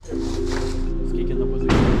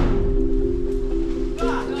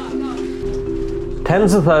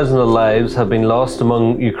Tens of thousands of lives have been lost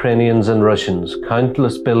among Ukrainians and Russians.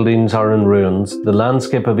 Countless buildings are in ruins. The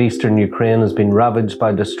landscape of eastern Ukraine has been ravaged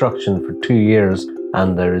by destruction for 2 years,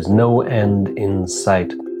 and there is no end in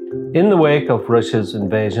sight. In the wake of Russia's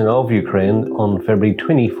invasion of Ukraine on February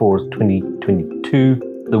 24,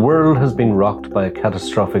 2022, the world has been rocked by a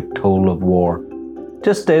catastrophic toll of war.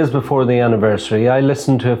 Just days before the anniversary, I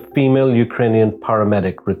listened to a female Ukrainian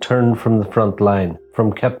paramedic return from the front line,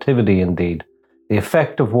 from captivity indeed. The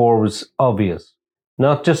effect of war was obvious,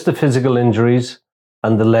 not just the physical injuries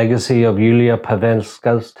and the legacy of Yulia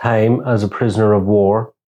Pavelska's time as a prisoner of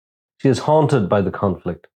war. She is haunted by the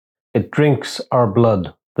conflict. It drinks our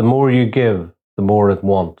blood. The more you give, the more it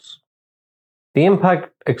wants. The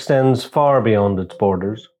impact extends far beyond its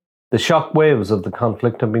borders. The shockwaves of the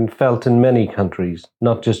conflict have been felt in many countries,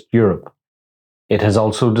 not just Europe. It has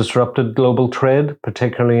also disrupted global trade,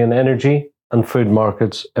 particularly in energy and food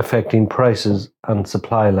markets, affecting prices and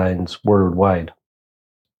supply lines worldwide.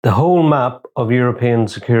 The whole map of European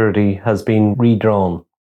security has been redrawn.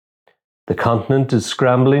 The continent is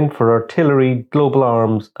scrambling for artillery, global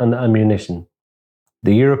arms and ammunition.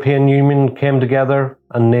 The European Union came together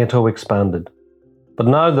and NATO expanded. But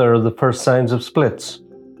now there are the first signs of splits.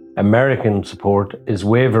 American support is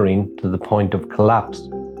wavering to the point of collapse.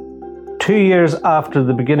 2 years after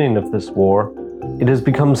the beginning of this war, it has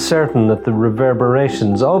become certain that the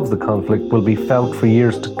reverberations of the conflict will be felt for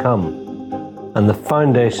years to come, and the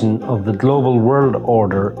foundation of the global world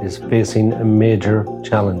order is facing a major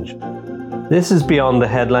challenge. This is Beyond the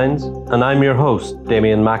Headlines, and I'm your host,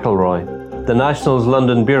 Damien McElroy, the National's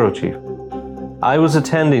London Bureau Chief. I was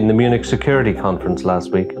attending the Munich Security Conference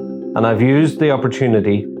last week, and I've used the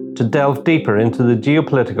opportunity to delve deeper into the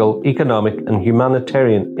geopolitical, economic, and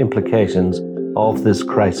humanitarian implications of this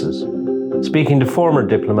crisis, speaking to former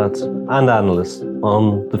diplomats and analysts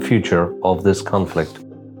on the future of this conflict.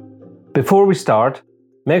 Before we start,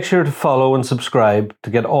 make sure to follow and subscribe to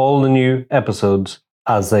get all the new episodes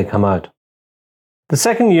as they come out. The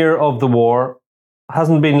second year of the war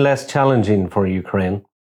hasn't been less challenging for Ukraine.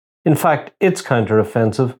 In fact, its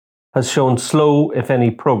counter-offensive has shown slow, if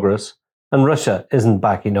any, progress, and Russia isn't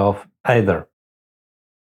backing off either.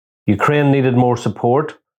 Ukraine needed more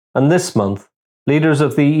support, and this month, leaders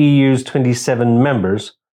of the EU's 27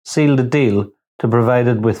 members sealed a deal to provide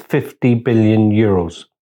it with €50 billion.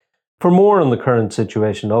 For more on the current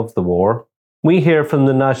situation of the war, we hear from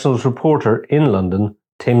the National's reporter in London,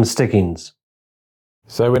 Tim Stickings.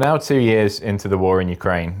 So we're now 2 years into the war in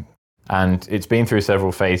Ukraine, and it's been through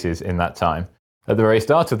several phases in that time. At the very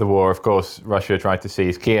start of the war, of course, Russia tried to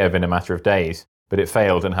seize Kiev in a matter of days, but it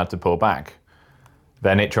failed and had to pull back.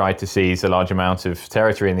 Then it tried to seize a large amount of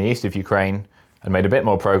territory in the east of Ukraine and made a bit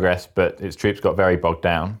more progress, but its troops got very bogged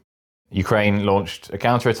down. Ukraine launched a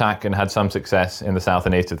counterattack and had some success in the south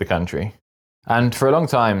and east of the country. And for a long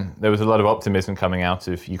time, there was a lot of optimism coming out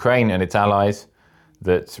of Ukraine and its allies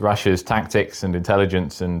that Russia's tactics and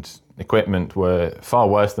intelligence and equipment were far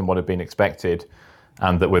worse than what had been expected,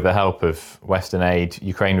 and that with the help of Western aid,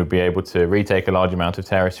 Ukraine would be able to retake a large amount of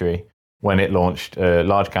territory when it launched a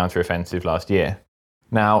large counteroffensive last year.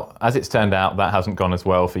 Now, as it's turned out, that hasn't gone as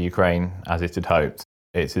well for Ukraine as it had hoped.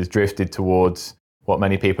 It has drifted towards what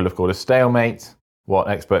many people have called a stalemate, what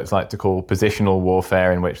experts like to call positional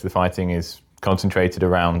warfare, in which the fighting is concentrated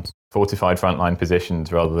around fortified frontline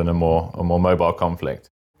positions rather than a more mobile conflict.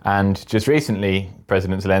 And just recently,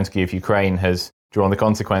 President Zelensky of Ukraine has drawn the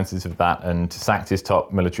consequences of that and sacked his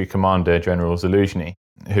top military commander, General Zaluzhny,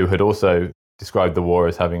 who had also described the war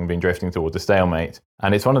as having been drifting towards a stalemate.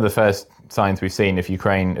 And it's one of the first signs we've seen of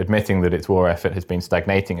Ukraine admitting that its war effort has been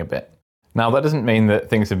stagnating a bit. Now, that doesn't mean that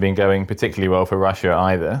things have been going particularly well for Russia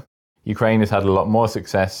either. Ukraine has had a lot more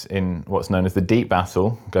success in what's known as the deep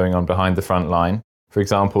battle going on behind the front line. For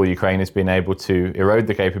example, Ukraine has been able to erode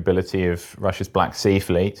the capability of Russia's Black Sea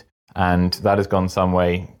fleet, and that has gone some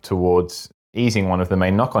way towards easing one of the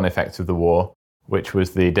main knock-on effects of the war, which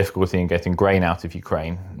was the difficulty in getting grain out of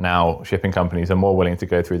Ukraine. Now, shipping companies are more willing to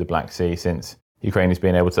go through the Black Sea since Ukraine has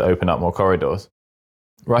been able to open up more corridors.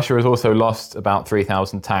 Russia has also lost about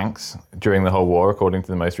 3,000 tanks during the whole war, according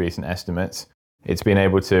to the most recent estimates. It's been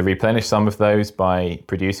able to replenish some of those by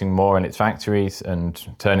producing more in its factories and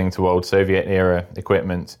turning to old Soviet-era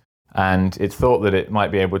equipment. And it's thought that it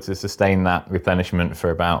might be able to sustain that replenishment for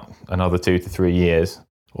about another 2 to 3 years,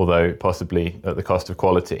 although possibly at the cost of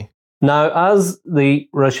quality. Now, as the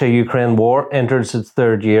Russia-Ukraine war enters its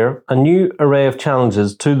third year, a new array of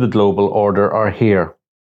challenges to the global order are here.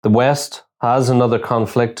 The West has another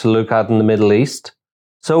conflict to look at in the Middle East.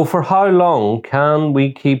 So for how long can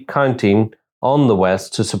we keep counting on the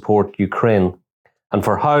West to support Ukraine? And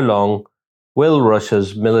for how long will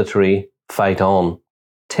Russia's military fight on?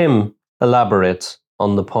 Tim elaborates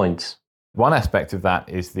on the points. One aspect of that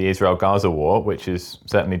is the Israel-Gaza war, which has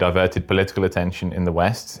certainly diverted political attention in the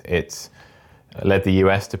West. It's led the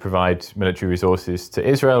US to provide military resources to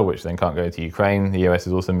Israel, which then can't go to Ukraine. The US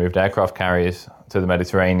has also moved aircraft carriers to the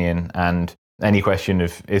Mediterranean, and any question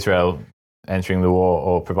of Israel entering the war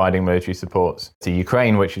or providing military support to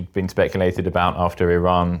Ukraine, which had been speculated about after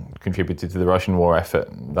Iran contributed to the Russian war effort,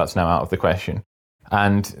 that's now out of the question.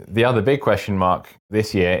 And the other big question mark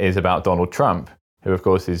this year is about Donald Trump, who of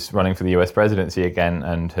course is running for the US presidency again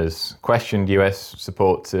and has questioned US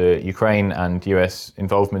support to Ukraine and US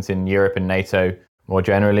involvement in Europe and NATO more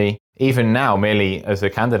generally. Even now, merely as a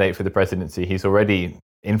candidate for the presidency, he's already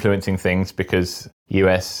influencing things because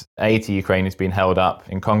US aid to Ukraine has been held up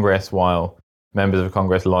in Congress while members of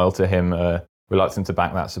Congress loyal to him are reluctant to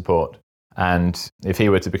back that support. And if he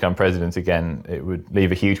were to become president again, it would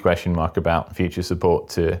leave a huge question mark about future support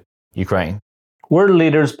to Ukraine. World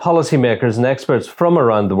leaders, policymakers and experts from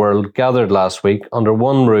around the world gathered last week under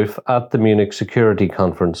one roof at the Munich Security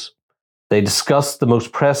Conference. They discussed the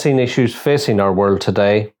most pressing issues facing our world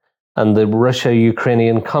today, and the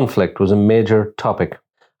Russia-Ukrainian conflict was a major topic.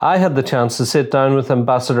 I had the chance to sit down with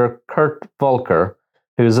Ambassador Kurt Volker,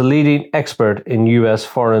 who is a leading expert in US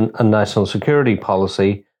foreign and national security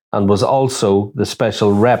policy and was also the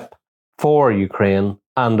special rep for Ukraine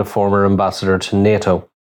and a former ambassador to Nato.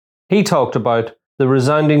 He talked about the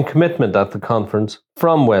resounding commitment at the conference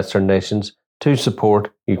from Western nations to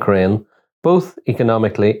support Ukraine, both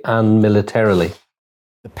economically and militarily.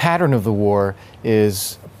 The pattern of the war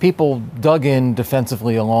is people dug in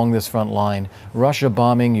defensively along this front line, Russia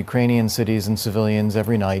bombing Ukrainian cities and civilians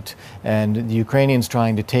every night, and the Ukrainians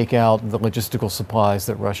trying to take out the logistical supplies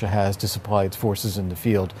that Russia has to supply its forces in the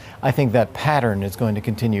field. I think that pattern is going to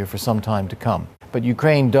continue for some time to come. But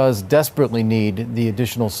Ukraine does desperately need the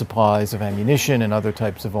additional supplies of ammunition and other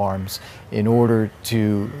types of arms in order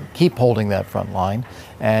to keep holding that front line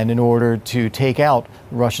and in order to take out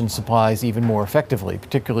Russian supplies even more effectively,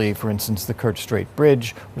 particularly, for instance, the Kerch Strait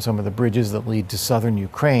Bridge or some of the bridges that lead to southern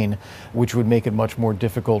Ukraine, which would make it much more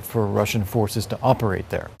difficult for Russian forces to operate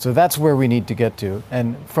there. So that's where we need to get to.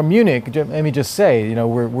 And from Munich, let me just say,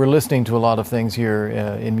 we're listening to a lot of things here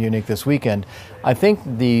in Munich this weekend. I think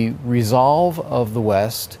the resolve of the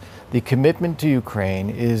West, the commitment to Ukraine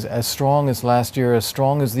is as strong as last year, as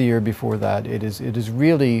strong as the year before that. It is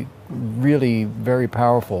really, really very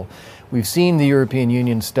powerful. We've seen the European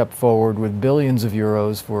Union step forward with billions of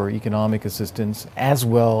euros for economic assistance, as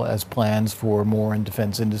well as plans for more in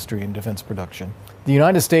defense industry and defense production. The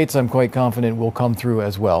United States, I'm quite confident, will come through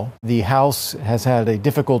as well. The House has had a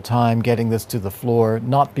difficult time getting this to the floor,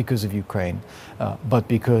 not because of Ukraine, but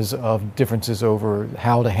because of differences over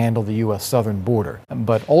how to handle the U.S. southern border.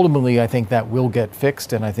 But ultimately, I think that will get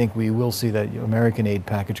fixed, and I think we will see that American aid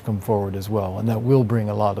package come forward as well, and that will bring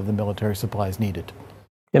a lot of the military supplies needed.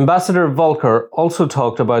 Ambassador Volker also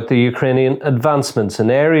talked about the Ukrainian advancements in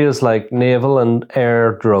areas like naval and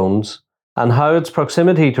air drones and how its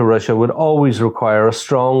proximity to Russia would always require a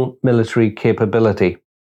strong military capability.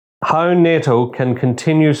 How NATO can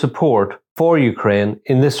continue support for Ukraine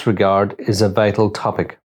in this regard is a vital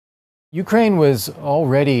topic. Ukraine was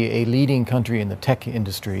already a leading country in the tech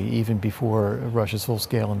industry even before Russia's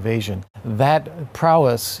full-scale invasion. That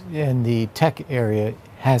prowess in the tech area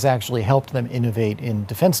has actually helped them innovate in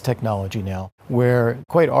defense technology now, where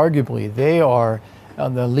quite arguably they are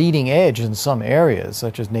on the leading edge in some areas,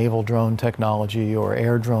 such as naval drone technology or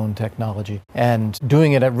air drone technology, and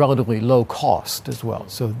doing it at relatively low cost as well.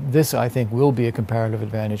 So this, I think, will be a comparative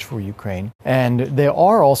advantage for Ukraine. And they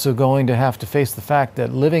are also going to have to face the fact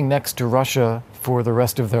that living next to Russia for the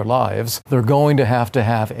rest of their lives, they're going to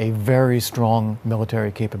have a very strong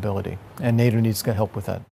military capability, and NATO needs to help with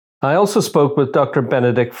that. I also spoke with Dr.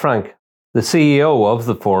 Benedict Frank, the CEO of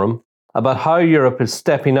the forum, about how Europe is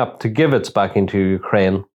stepping up to give its backing to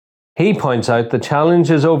Ukraine. He points out the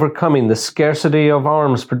challenge is overcoming the scarcity of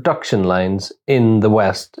arms production lines in the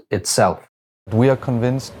West itself. We are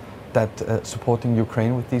convinced that supporting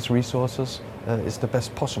Ukraine with these resources is the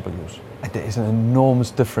best possible use. And there is an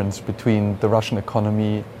enormous difference between the Russian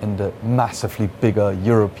economy and the massively bigger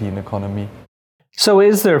European economy. So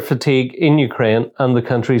is there fatigue in Ukraine and the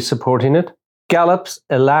countries supporting it? Gallup's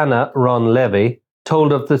Ilana Ron-Levey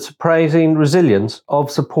told of the surprising resilience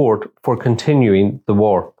of support for continuing the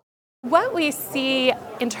war. What we see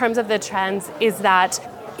in terms of the trends is that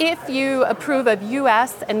If you approve of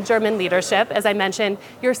US and German leadership, as I mentioned,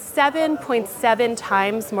 you're 7.7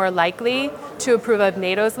 times more likely to approve of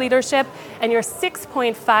NATO's leadership, and you're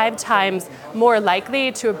 6.5 times more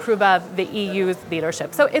likely to approve of the EU's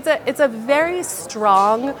leadership. So it's a very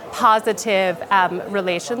strong, positive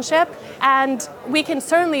relationship, and we can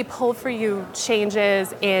certainly pull for you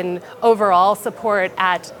changes in overall support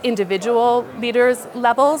at individual leaders'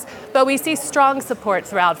 levels, but we see strong support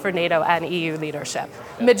throughout for NATO and EU leadership.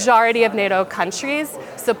 Majority of NATO countries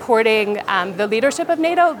supporting the leadership of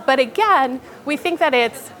NATO, but again, we think that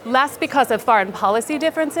it's less because of foreign policy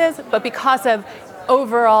differences, but because of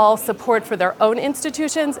overall support for their own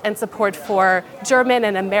institutions and support for German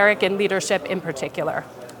and American leadership in particular.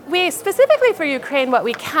 We specifically for Ukraine, what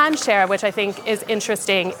we can share, which I think is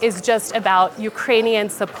interesting, is just about Ukrainian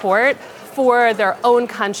support for their own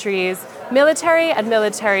country's military and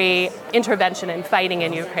military intervention and fighting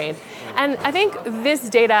in Ukraine. And I think this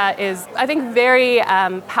data is, very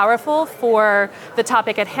powerful for the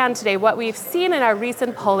topic at hand today. What we've seen in our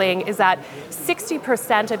recent polling is that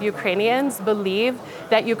 60% of Ukrainians believe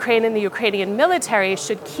that Ukraine and the Ukrainian military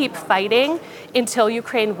should keep fighting until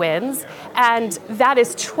Ukraine wins. And that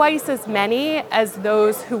is twice as many as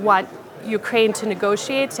those who want Ukraine to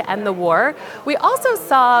negotiate to end the war. We also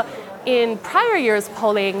saw in prior years'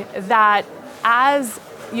 polling that as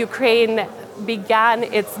Ukraine began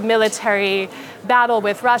its military battle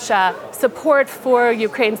with Russia, support for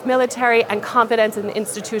Ukraine's military and confidence in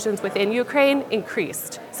institutions within Ukraine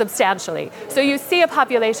increased substantially. So you see a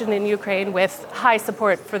population in Ukraine with high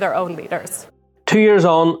support for their own leaders. 2 years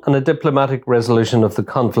on, and a diplomatic resolution of the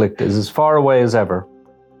conflict is as far away as ever.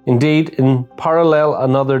 Indeed, in parallel,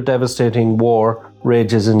 another devastating war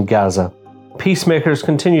rages in Gaza. Peacemakers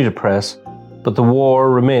continue to press, but the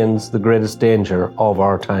war remains the greatest danger of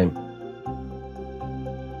our time.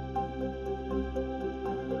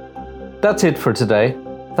 That's it for today.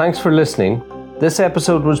 Thanks for listening. This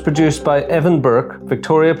episode was produced by Evan Burke,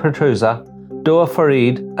 Victoria Pertusa, Doa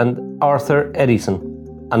Farid, and Arthur Edison.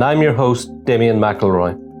 And I'm your host, Damien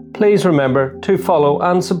McElroy. Please remember to follow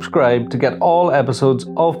and subscribe to get all episodes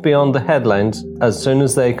of Beyond the Headlines as soon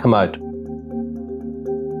as they come out.